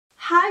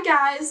Hi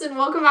guys, and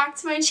welcome back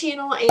to my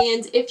channel,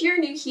 and if you're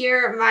new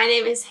here, my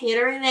name is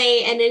Hannah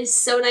Renee and it is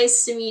so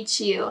nice to meet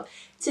you.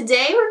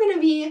 Today we're going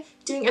to be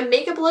doing a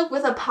makeup look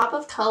with a pop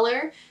of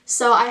color.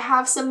 So I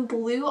have some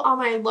blue on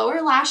my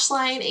lower lash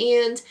line,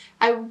 and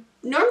I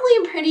normally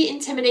am pretty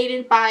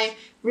intimidated by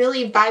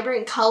really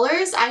vibrant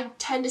colors. I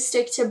tend to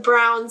stick to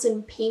browns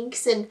and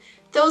pinks and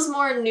those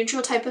more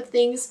neutral type of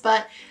things,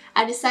 but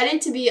I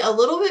decided to be a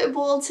little bit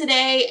bold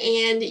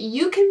today, and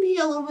you can be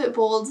a little bit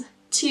bold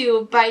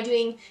too by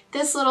doing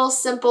this little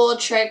simple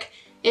trick.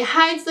 It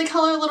hides the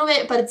color a little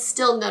bit, but it's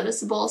still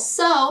noticeable.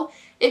 So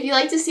if you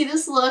like to see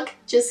this look,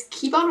 just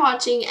keep on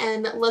watching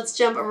and let's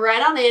jump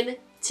right on in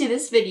to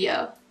this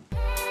video.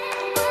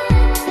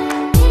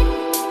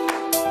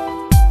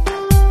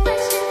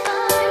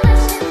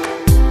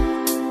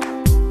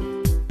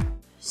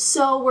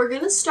 So we're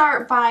gonna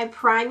start by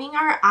priming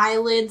our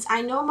eyelids.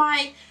 I know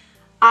my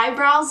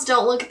eyebrows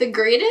don't look the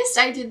greatest.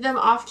 I did them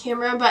off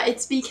camera, but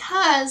it's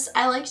because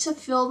I like to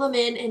fill them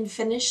in and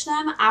finish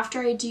them after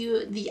I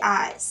do the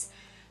eyes.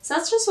 So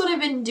that's just what I've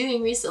been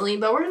doing recently,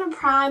 but we're gonna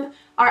prime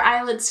our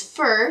eyelids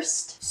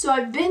first. So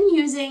I've been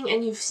using,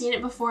 and you've seen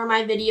it before in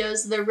my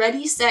videos, the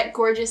Ready Set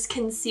Gorgeous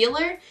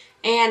Concealer,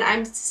 and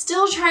I'm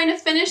still trying to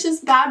finish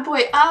this bad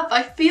boy up.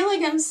 I feel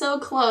like I'm so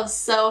close.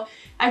 So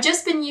I've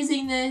just been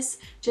using this,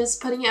 just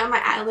putting it on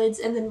my eyelids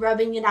and then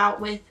rubbing it out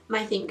with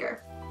my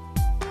finger.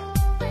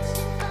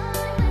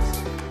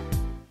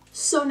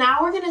 So now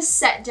we're going to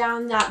set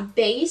down that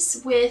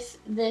base with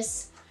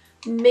this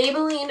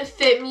Maybelline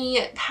Fit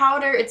Me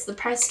powder. It's the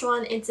pressed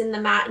one. It's in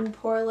the matte and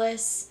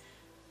poreless.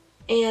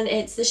 And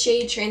it's the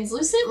shade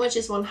Translucent, which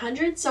is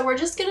 100. So we're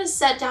just going to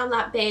set down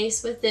that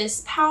base with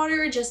this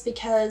powder just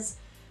because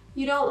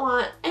you don't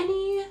want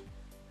any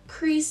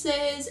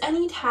creases,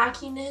 any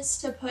tackiness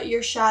to put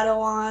your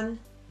shadow on.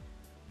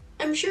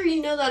 I'm sure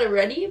you know that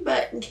already,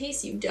 but in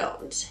case you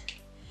don't,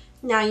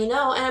 now you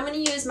know. And I'm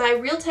going to use my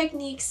Real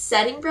Techniques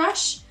setting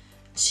brush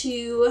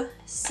to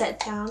set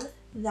down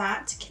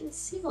that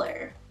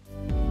concealer.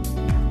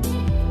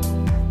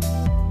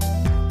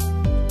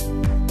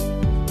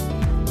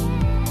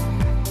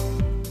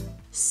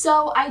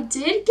 So I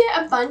did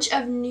get a bunch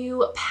of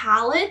new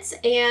palettes,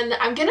 and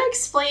I'm gonna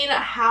explain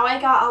how I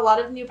got a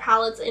lot of new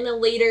palettes in a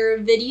later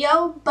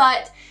video,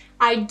 but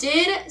I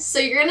did. So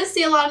you're gonna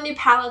see a lot of new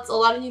palettes, a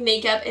lot of new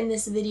makeup in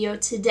this video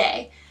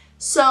today.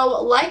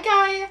 So like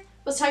I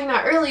was talking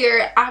about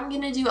earlier, I'm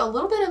gonna do a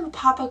little bit of a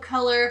pop of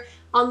color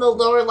on the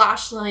lower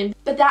lash line,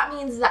 but that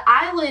means the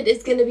eyelid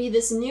is going to be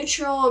this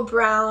neutral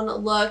brown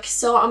look.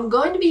 So I'm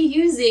going to be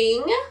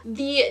using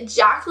the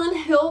Jaclyn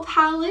Hill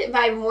palette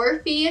by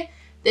Morphe.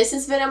 This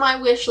has been on my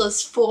wish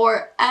list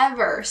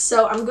forever,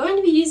 so I'm going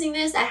to be using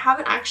this. I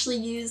haven't actually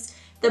used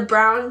the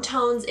brown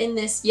tones in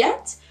this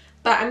yet,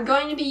 but I'm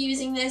going to be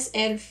using this.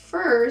 And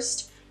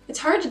first, it's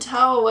hard to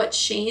tell what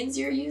shades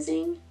you're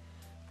using,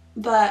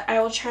 but I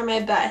will try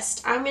my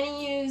best. I'm going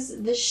to use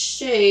the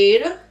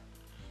shade,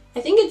 I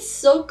think it's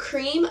So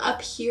Cream,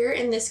 up here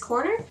in this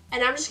corner,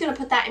 and I'm just going to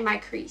put that in my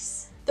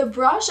crease. The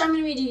brush I'm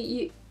going to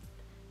be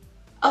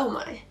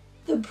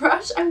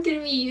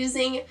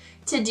using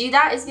to do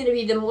that is going to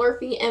be the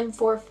Morphe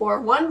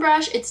M441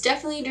 brush. It's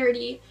definitely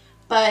dirty,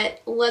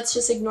 but let's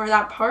just ignore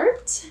that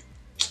part. So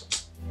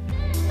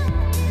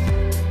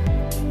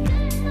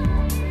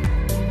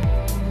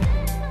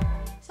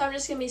I'm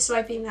just going to be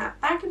swiping that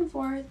back and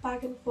forth,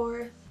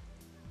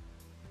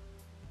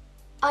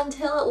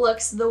 until it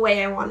looks the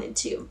way I want it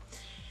to.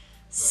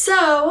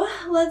 So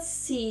let's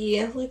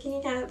see,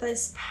 looking at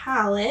this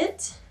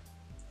palette,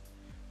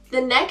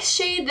 the next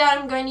shade that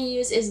I'm going to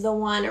use is the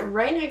one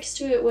right next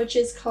to it, which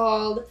is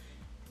called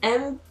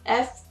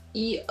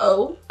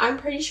MFEO. I'm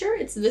pretty sure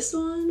it's this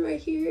one right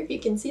here, if you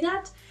can see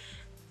that.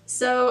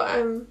 So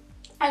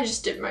I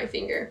just dipped my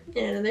finger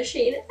in another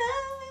shade.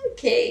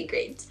 Okay,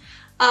 great.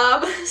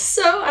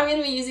 So I'm going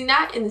to be using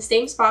that in the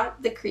same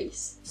spot, the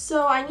crease.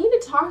 So I need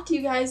to talk to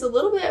you guys a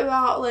little bit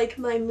about like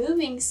my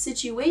moving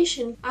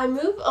situation. I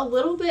move a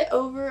little bit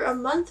over a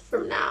month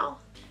from now.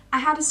 I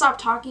had to stop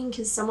talking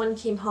because someone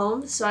came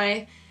home, so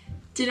I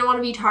didn't want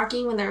to be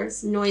talking when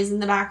there's noise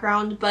in the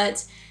background.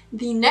 But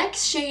the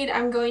next shade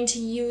I'm going to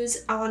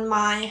use on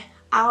my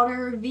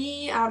outer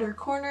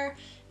corner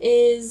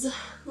is,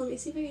 let me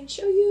see if I can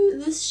show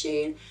you this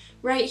shade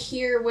right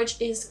here, which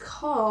is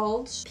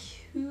called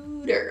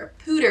Pooter.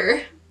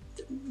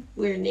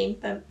 Weird name,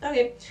 but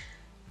okay,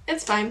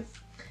 it's fine.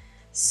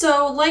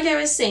 So like I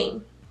was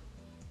saying,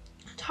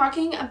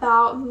 talking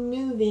about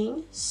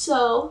moving,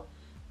 so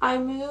I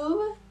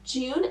move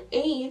June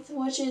 8th,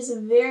 which is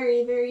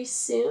very, very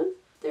soon.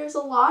 There's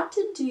a lot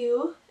to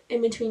do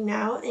in between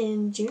now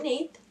and June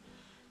 8th.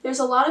 There's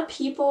a lot of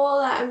people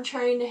that I'm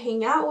trying to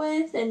hang out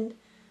with, and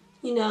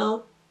you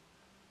know,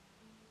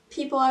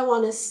 people I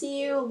want to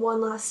see one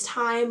last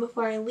time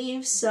before I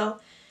leave. So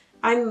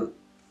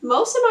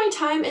most of my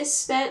time is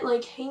spent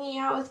like hanging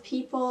out with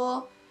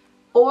people,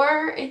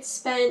 or it's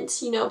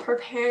spent, you know,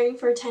 preparing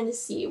for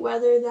Tennessee,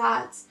 whether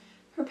that's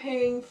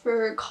preparing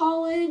for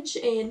college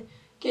and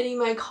getting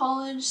my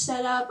college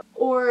set up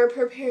or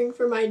preparing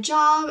for my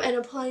job and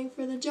applying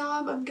for the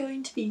job I'm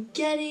going to be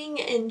getting,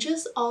 and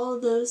just all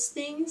of those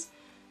things.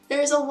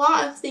 There's a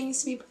lot of things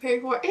to be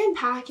prepared for, and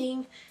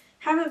packing.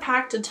 Haven't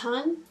packed a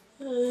ton,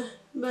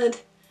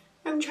 but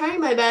I'm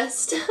trying my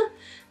best.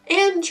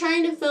 And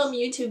trying to film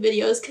YouTube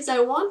videos because I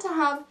want to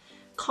have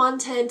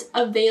content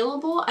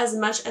available as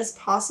much as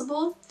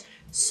possible.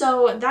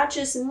 So that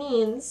just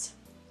means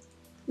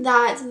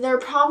that there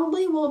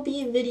probably will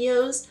be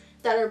videos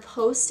that are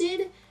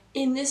posted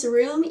in this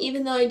room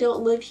even though I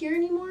don't live here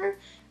anymore.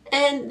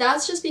 And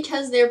that's just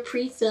because they're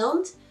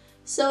pre-filmed.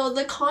 So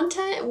the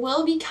content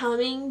will be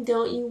coming,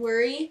 don't you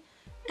worry.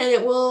 And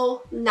it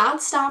will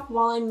not stop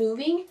while I'm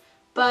moving,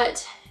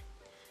 but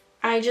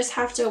I just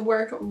have to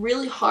work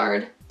really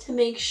hard to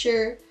make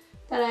sure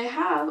that I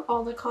have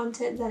all the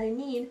content that I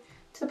need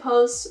to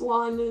post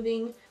while I'm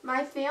moving.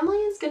 My family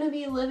is going to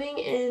be living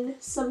in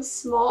some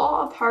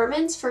small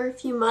apartments for a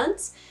few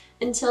months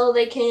until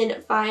they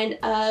can find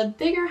a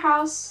bigger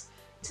house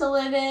to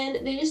live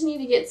in. They just need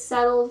to get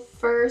settled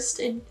first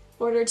in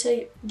order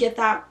to get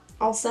that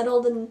all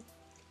settled and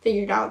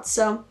figured out.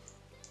 So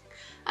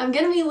I'm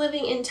going to be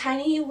living in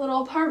tiny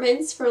little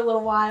apartments for a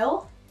little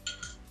while.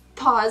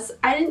 Pause.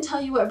 I didn't tell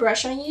you what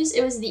brush I used.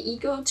 It was the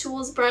Eco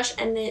Tools brush,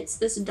 and it's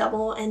this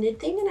double-ended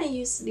thing, and I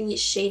used the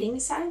shading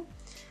side.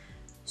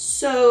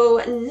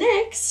 So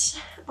next,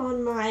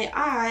 on my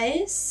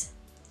eyes,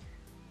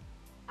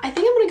 I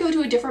think I'm going to go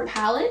to a different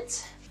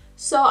palette.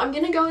 So I'm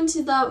going to go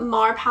into the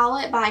Mar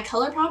palette by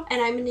ColourPop,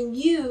 and I'm going to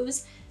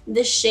use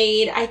the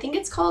shade, I think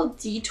it's called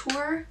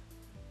Detour.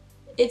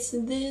 It's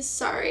this,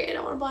 sorry, I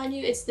don't want to blind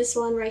you. It's this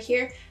one right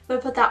here. I'm going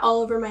to put that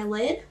all over my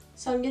lid.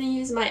 So I'm going to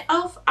use my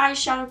e.l.f.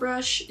 eyeshadow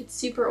brush. It's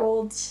super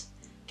old,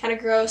 kind of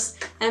gross.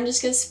 And I'm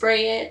just going to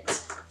spray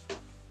it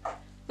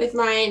with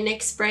my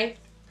NYX spray.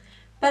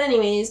 But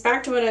anyways,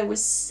 back to what I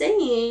was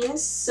saying.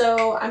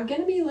 So I'm going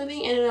to be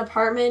living in an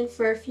apartment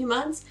for a few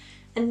months.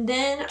 And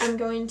then I'm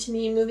going to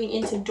be moving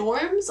into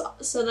dorms.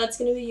 So that's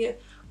going to be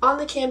on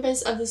the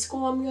campus of the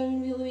school I'm going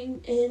to be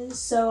living in.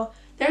 So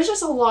there's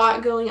just a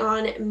lot going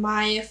on.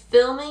 My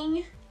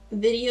filming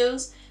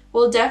videos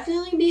will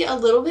definitely be a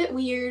little bit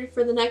weird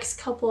for the next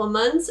couple of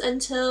months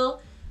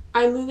until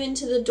I move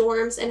into the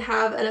dorms and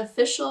have an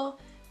official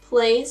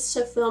place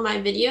to film my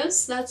videos.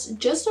 So that's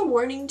just a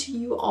warning to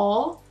you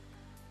all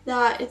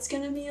that it's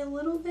going to be a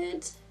little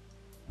bit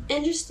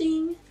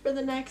interesting for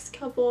the next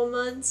couple of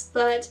months,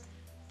 but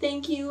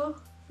thank you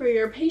for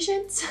your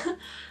patience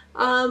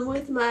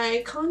with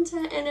my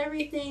content and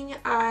everything.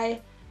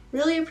 I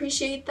really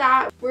appreciate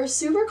that. We're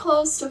super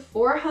close to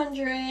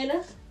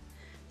 400.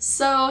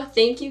 So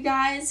thank you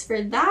guys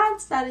for that.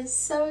 That is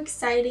so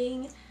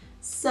exciting.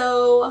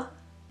 So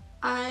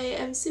I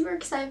am super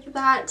excited for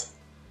that.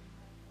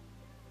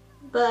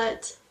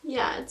 But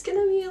yeah, it's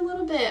gonna be a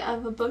little bit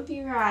of a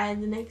bumpy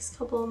ride the next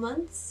couple of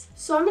months.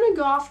 So I'm gonna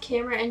go off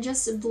camera and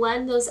just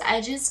blend those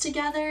edges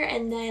together,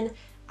 and then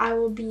I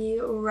will be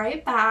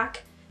right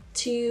back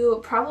to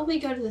probably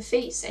go to the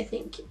face, I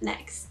think,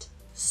 next.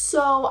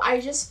 So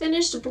I just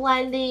finished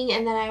blending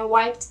and then I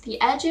wiped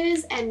the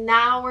edges, and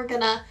now we're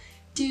gonna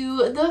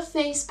do the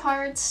face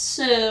part.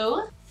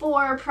 So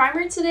for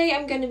primer today,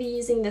 I'm going to be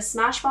using the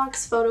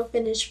Smashbox Photo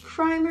Finish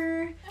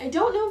Primer. I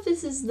don't know if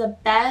this is the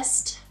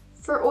best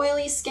for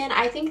oily skin.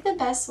 I think the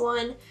best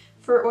one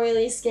for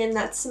oily skin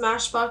that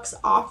Smashbox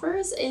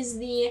offers is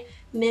the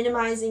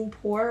Minimizing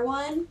Pore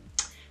one.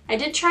 I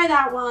did try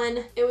that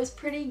one. It was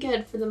pretty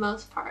good for the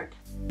most part.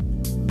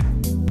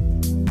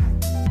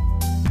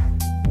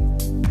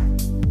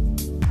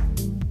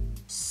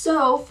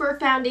 So for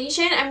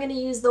foundation, I'm going to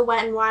use the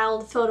Wet n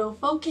Wild Photo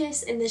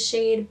Focus in the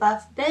shade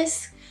Buff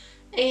Bisque,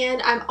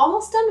 and I'm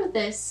almost done with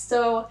this.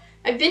 So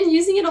I've been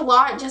using it a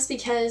lot just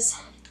because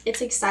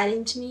it's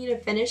exciting to me to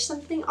finish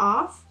something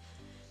off.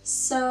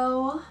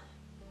 So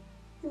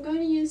I'm going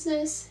to use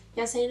this.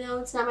 Yes, I know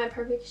it's not my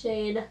perfect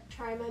shade.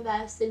 Try my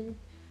best, and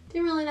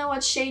didn't really know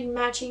what shade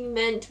matching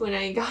meant when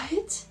I got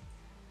it,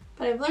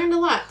 but I've learned a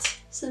lot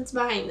since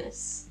buying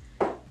this.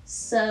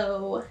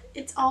 So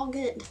it's all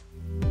good.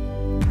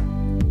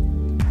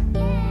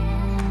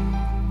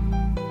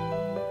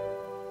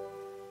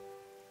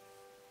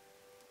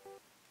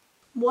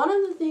 One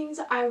of the things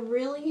I've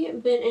really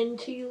been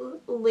into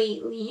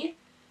lately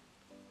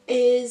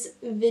is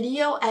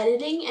video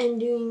editing and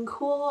doing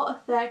cool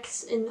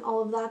effects and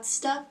all of that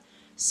stuff.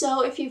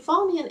 So if you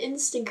follow me on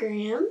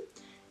Instagram,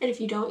 and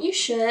if you don't, you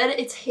should,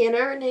 it's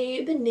Hannah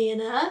Renee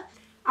Banana.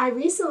 I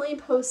recently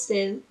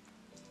posted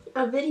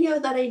a video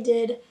that I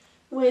did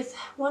with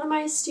one of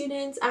my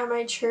students at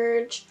my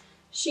church.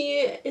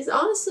 She is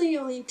honestly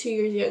only 2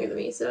 years younger than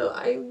me, so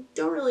I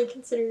don't really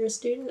consider her a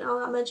student all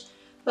that much.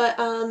 But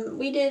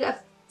we did a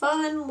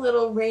fun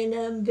little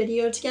random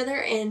video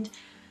together, and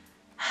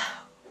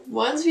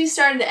once we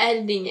started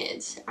editing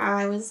it,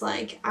 I was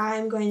like,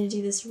 I'm going to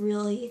do this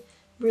really,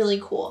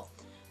 really cool.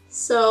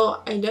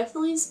 So I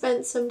definitely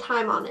spent some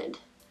time on it.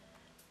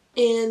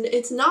 And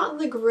it's not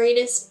the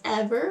greatest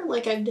ever,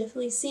 like I've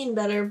definitely seen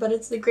better, but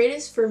it's the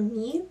greatest for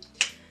me.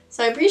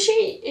 So I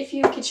appreciate if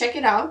you could check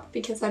it out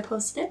because I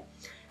posted it.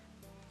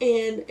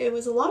 And it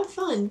was a lot of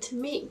fun to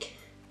make.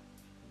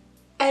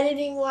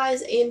 Editing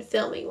wise and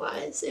filming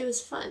wise, it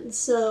was fun.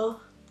 So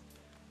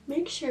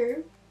make sure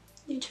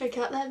you check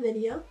out that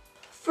video.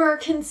 For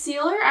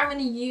concealer, I'm going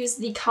to use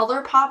the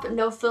ColourPop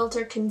No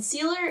Filter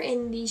Concealer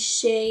in the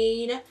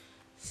shade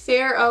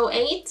Fair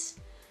 08.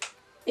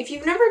 If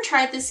you've never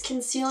tried this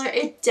concealer,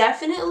 it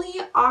definitely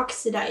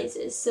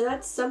oxidizes. So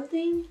that's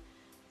something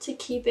to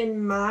keep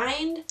in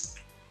mind.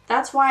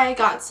 That's why I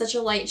got such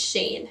a light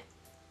shade,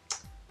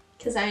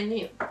 because I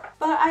knew.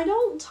 But I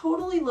don't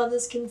totally love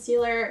this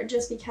concealer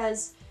just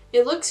because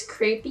it looks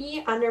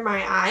crepey under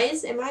my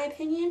eyes, in my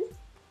opinion.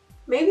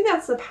 Maybe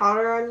that's the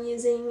powder I'm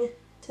using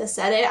to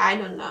set it, I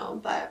don't know,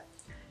 but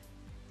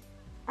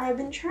I've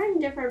been trying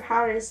different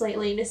powders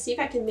lately to see if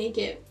I can make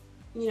it,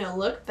 you know,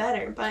 look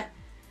better, but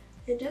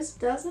it just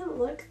doesn't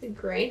look the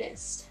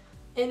greatest.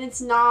 And it's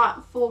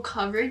not full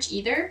coverage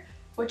either,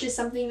 which is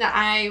something that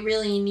I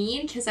really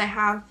need because I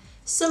have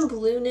some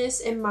blueness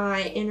in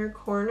my inner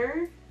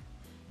corner.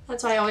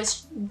 That's why I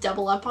always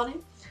double up on it.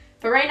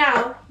 But right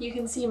now, you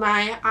can see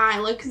my eye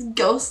looks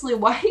ghostly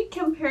white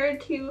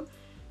compared to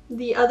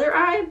the other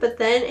eye, but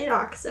then it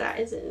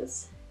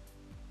oxidizes.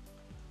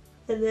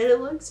 And then it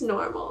looks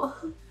normal.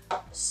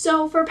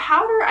 So for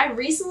powder, I've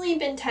recently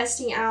been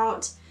testing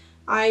out,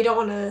 I don't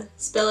want to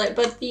spill it,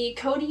 but the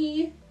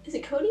Coty, is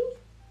it Coty?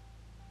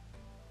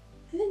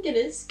 I think it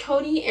is.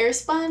 Coty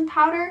Airspun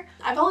powder.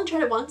 I've only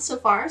tried it once so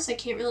far, so I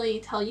can't really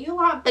tell you a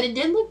lot, but it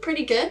did look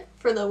pretty good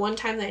for the one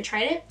time that I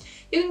tried it.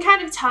 You can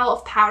kind of tell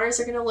if powders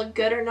are going to look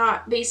good or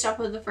not based off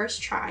of the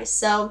first try.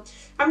 So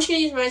I'm just going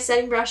to use my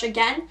setting brush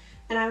again,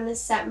 and I'm going to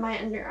set my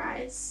under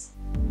eyes.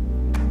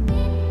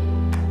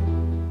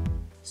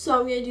 So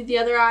I'm going to do the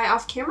other eye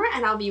off camera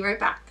and I'll be right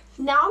back.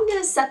 Now I'm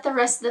going to set the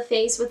rest of the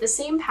face with the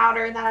same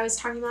powder that I was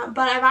talking about,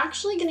 but I'm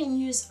actually going to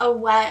use a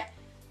wet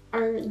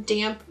or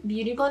damp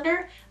beauty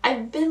blender.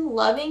 I've been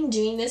loving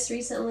doing this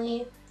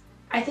recently.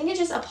 I think it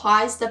just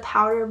applies the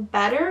powder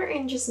better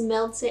and just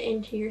melts it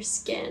into your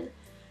skin.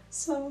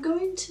 So I'm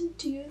going to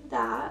do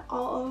that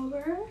all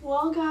over.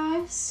 Well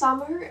guys,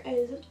 summer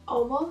is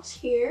almost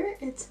here.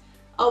 It's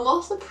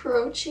almost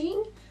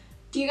approaching.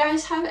 Do you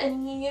guys have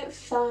any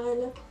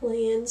fun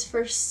plans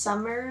for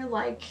summer?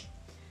 Like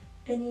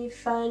any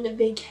fun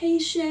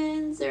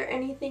vacations or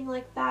anything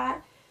like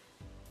that?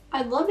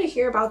 I'd love to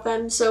hear about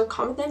them, so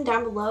comment them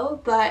down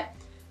below. But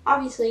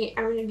obviously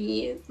I'm going to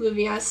be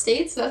moving out of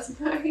state, so that's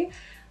my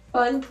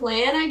fun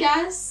plan, I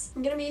guess.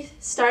 I'm going to be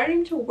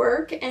starting to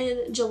work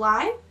in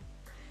July,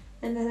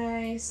 and then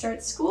I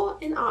start school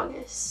in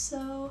August.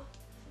 So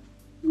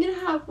I'm going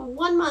to have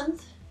 1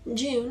 month,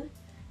 June,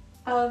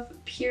 of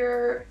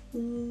pure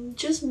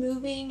just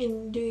moving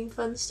and doing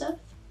fun stuff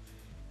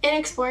and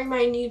exploring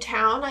my new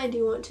town. I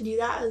do want to do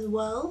that as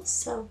well.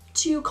 So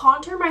to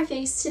contour my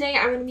face today,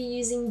 I'm going to be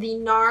using the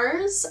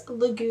NARS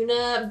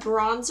Laguna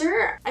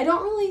bronzer. I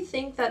don't really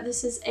think that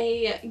this is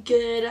a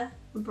good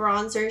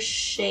bronzer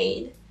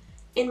shade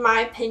in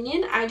my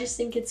opinion. I just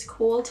think it's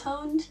cool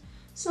toned,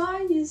 so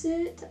I use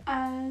it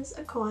as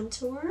a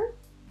contour.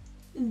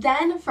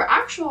 Then for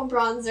actual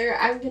bronzer,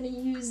 I'm going to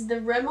use the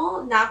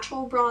Rimmel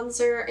Natural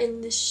Bronzer in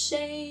the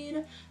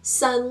shade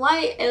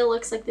Sunlight. It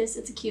looks like this.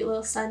 It's a cute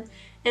little sun.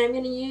 And I'm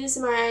going to use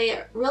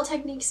my Real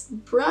Techniques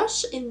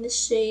brush in the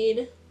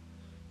shade.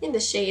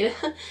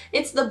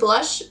 It's the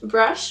blush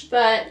brush,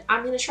 but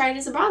I'm going to try it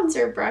as a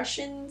bronzer brush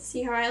and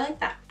see how I like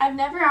that. I've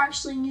never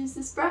actually used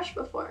this brush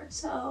before,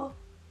 so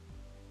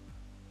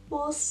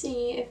we'll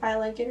see if I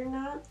like it or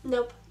not.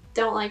 Nope.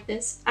 Don't like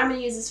this. I'm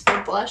going to use this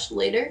for blush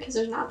later because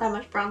there's not that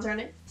much bronzer on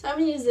it. So I'm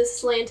going to use this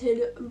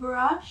slanted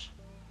brush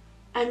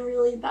and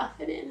really buff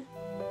it in.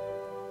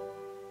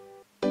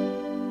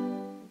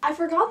 I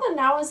forgot that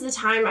now is the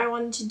time I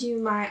wanted to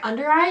do my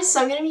under eyes, so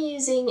I'm going to be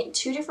using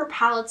 2 different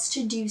palettes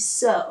to do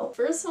so.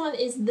 First one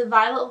is the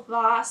Violet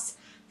Voss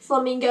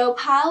Flamingo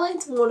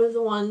palette, one of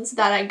the ones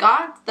that I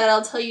got that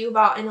I'll tell you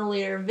about in a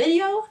later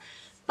video.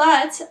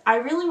 But I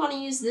really want to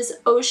use this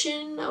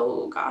ocean,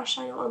 oh gosh,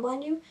 I don't want to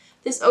blind you,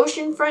 this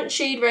ocean front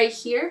shade right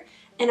here,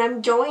 and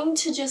I'm going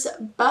to just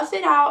buff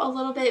it out a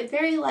little bit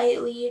very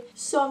lightly.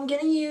 So I'm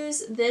going to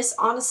use this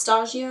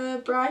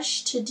Anastasia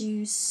brush to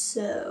do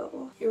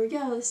so. Here we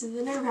go, this is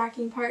the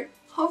nerve-wracking part.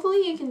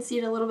 Hopefully you can see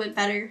it a little bit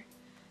better.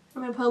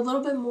 I'm going to put a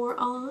little bit more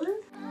on.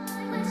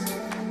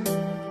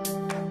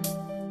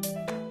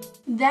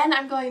 Then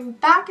I'm going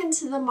back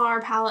into the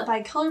Mar palette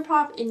by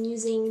ColourPop and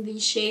using the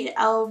shade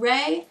El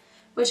Rey,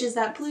 which is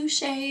that blue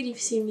shade. You've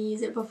seen me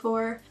use it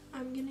before.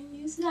 I'm going to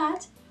use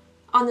that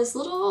on this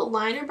little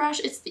liner brush.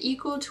 It's the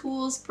Eco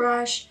Tools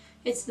brush.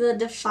 It's the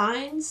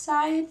defined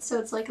side, so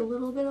it's like a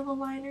little bit of a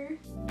liner.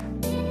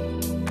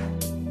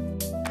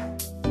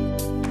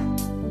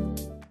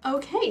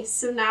 Okay,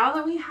 so now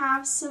that we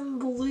have some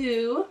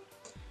blue,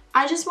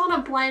 I just want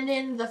to blend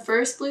in the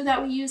first blue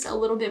that we used a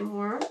little bit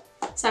more.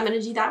 So I'm going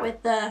to do that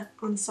with the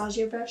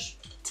Anastasia brush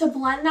to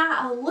blend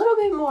that a little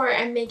bit more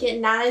and make it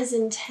not as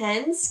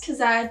intense, because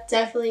that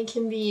definitely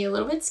can be a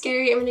little bit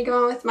scary. I'm going to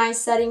go in with my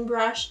setting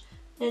brush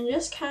and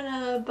just kind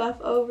of buff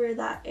over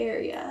that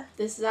area.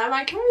 This is out of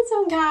my comfort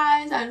zone,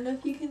 guys. I don't know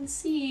if you can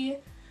see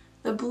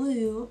the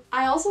blue.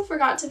 I also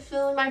forgot to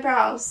fill in my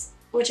brows,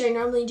 which I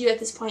normally do at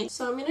this point,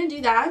 so I'm gonna do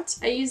that.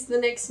 I used the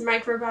NYX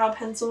micro brow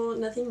pencil,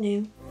 nothing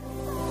new.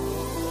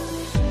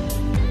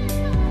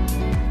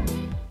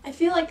 I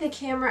feel like the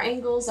camera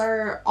angles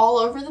are all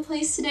over the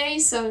place today,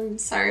 so I'm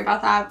sorry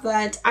about that,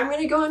 but I'm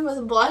gonna go in with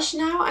a blush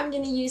now. I'm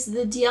gonna use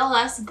the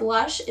DLS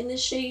blush in the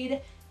shade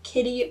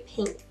Kitty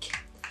Pink.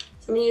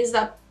 So I'm gonna use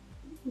that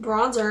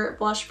bronzer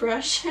blush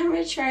brush. I'm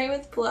gonna try it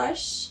with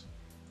blush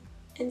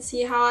and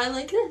see how I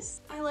like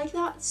this. I like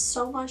that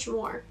so much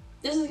more.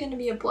 This is gonna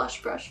be a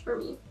blush brush for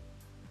me.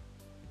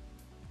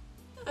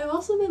 I've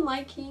also been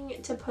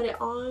liking to put it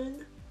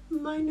on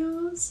my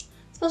nose,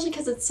 especially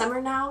because it's summer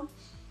now,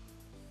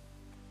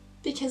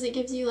 because it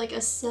gives you like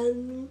a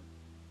sun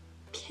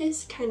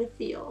kiss kind of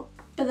feel.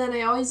 But then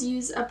I always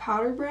use a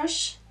powder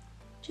brush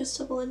just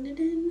to blend it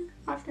in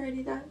after I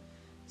do that,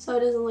 so it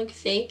doesn't look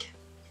fake,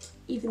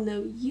 even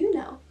though you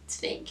know it's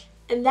fake.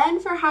 And then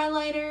for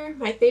highlighter,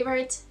 my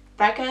favorite,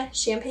 Becca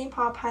Champagne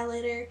Pop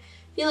highlighter.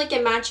 I feel like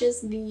it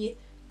matches the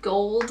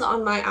gold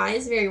on my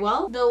eyes very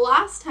well. The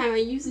last time I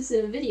used this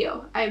in a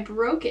video, I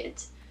broke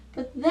it,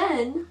 but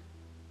then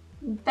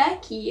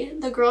Becky,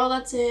 the girl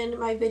that's in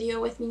my video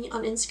with me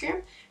on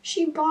Instagram,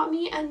 she bought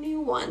me a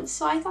new one,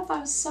 so I thought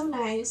that was so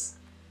nice.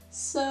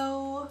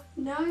 So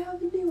now I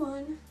have a new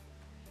one.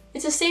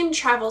 It's the same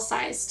travel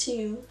size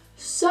too.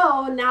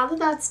 So now that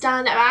that's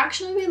done, I've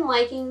actually been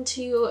liking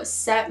to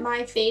set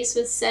my face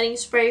with setting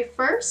spray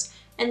first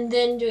and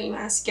then doing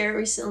mascara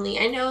recently.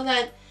 I know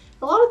that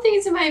a lot of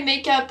things in my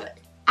makeup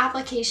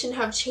application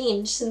have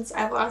changed since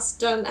I've last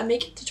done a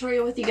makeup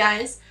tutorial with you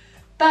guys,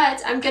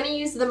 but I'm gonna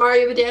use the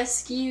Mario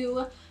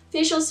VSCO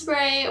facial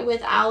spray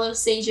with Aloe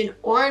Sage and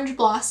Orange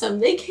Blossom.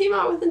 They came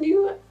out with a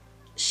new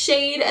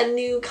shade, a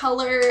new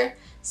color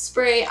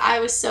spray. I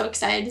was so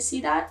excited to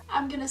see that.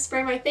 I'm gonna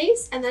spray my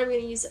face and then I'm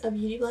gonna use a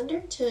beauty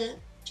blender to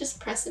just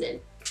press it in.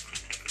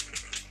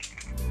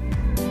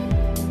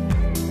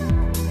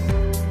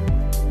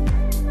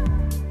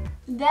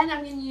 Then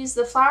I'm gonna use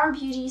the Flower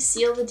Beauty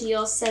Seal the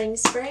Deal setting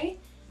spray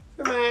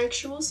for my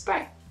actual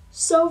spray.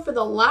 So for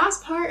the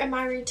last part of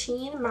my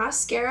routine,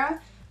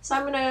 mascara, so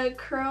I'm gonna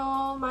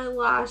curl my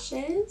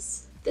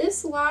lashes.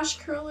 This lash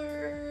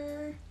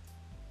curler,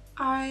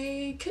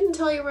 I couldn't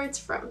tell you where it's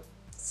from.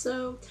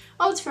 So,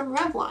 oh, it's from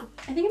Revlon.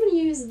 I think I'm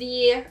gonna use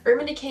the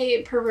Urban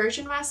Decay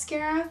Perversion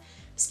Mascara.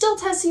 Still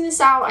testing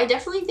this out. I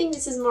definitely think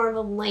this is more of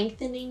a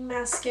lengthening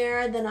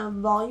mascara than a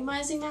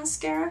volumizing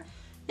mascara.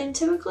 And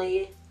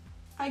typically,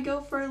 I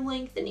go for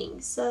lengthening,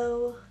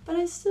 so, but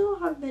I still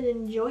have been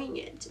enjoying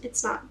it.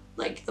 It's not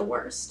like the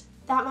worst.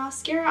 That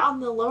mascara on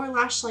the lower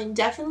lash line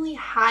definitely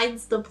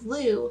hides the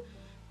blue,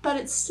 but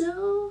it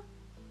still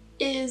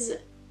is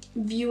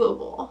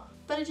viewable.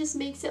 But it just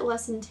makes it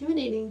less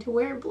intimidating to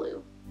wear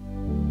blue.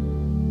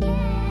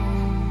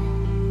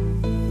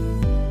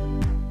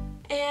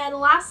 And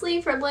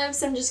lastly, for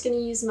lips, I'm just going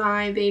to use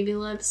my baby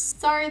lips.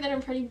 Sorry that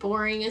I'm pretty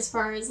boring as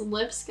far as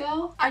lips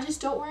go. I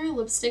just don't wear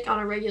lipstick on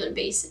a regular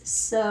basis,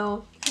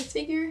 so I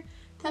figure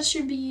that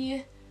should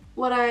be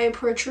what I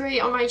portray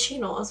on my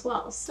channel as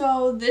well.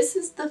 So this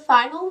is the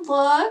final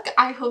look.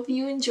 I hope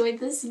you enjoyed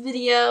this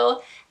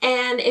video,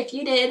 and if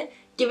you did,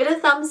 give it a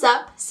thumbs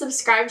up,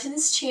 subscribe to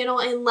this channel,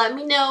 and let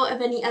me know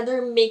of any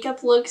other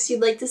makeup looks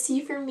you'd like to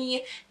see from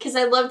me, because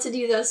I love to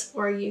do those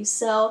for you.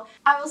 So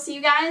I will see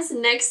you guys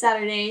next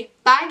Saturday.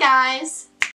 Bye guys!